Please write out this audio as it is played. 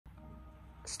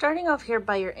Starting off here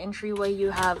by your entryway,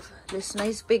 you have this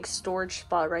nice big storage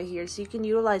spot right here. So you can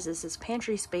utilize this as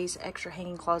pantry space, extra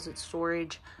hanging closet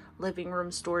storage, living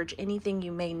room storage, anything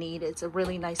you may need. It's a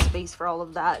really nice space for all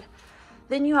of that.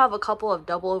 Then you have a couple of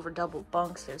double over double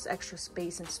bunks. There's extra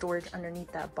space and storage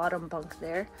underneath that bottom bunk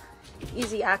there.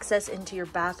 Easy access into your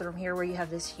bathroom here where you have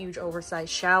this huge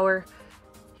oversized shower.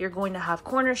 You're going to have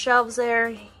corner shelves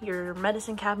there, your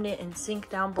medicine cabinet and sink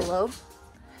down below.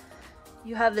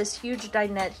 You have this huge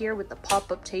dinette here with the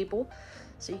pop-up table,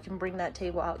 so you can bring that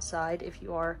table outside if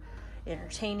you are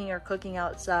entertaining or cooking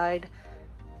outside.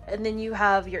 And then you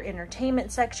have your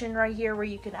entertainment section right here where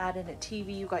you can add in a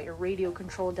TV. You got your radio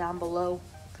control down below.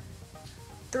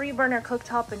 3-burner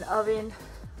cooktop and oven.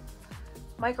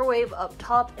 Microwave up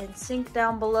top and sink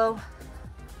down below.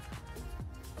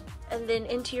 And then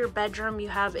into your bedroom, you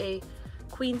have a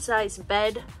queen-size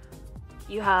bed.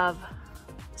 You have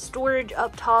storage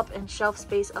up top and shelf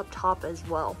space up top as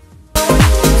well.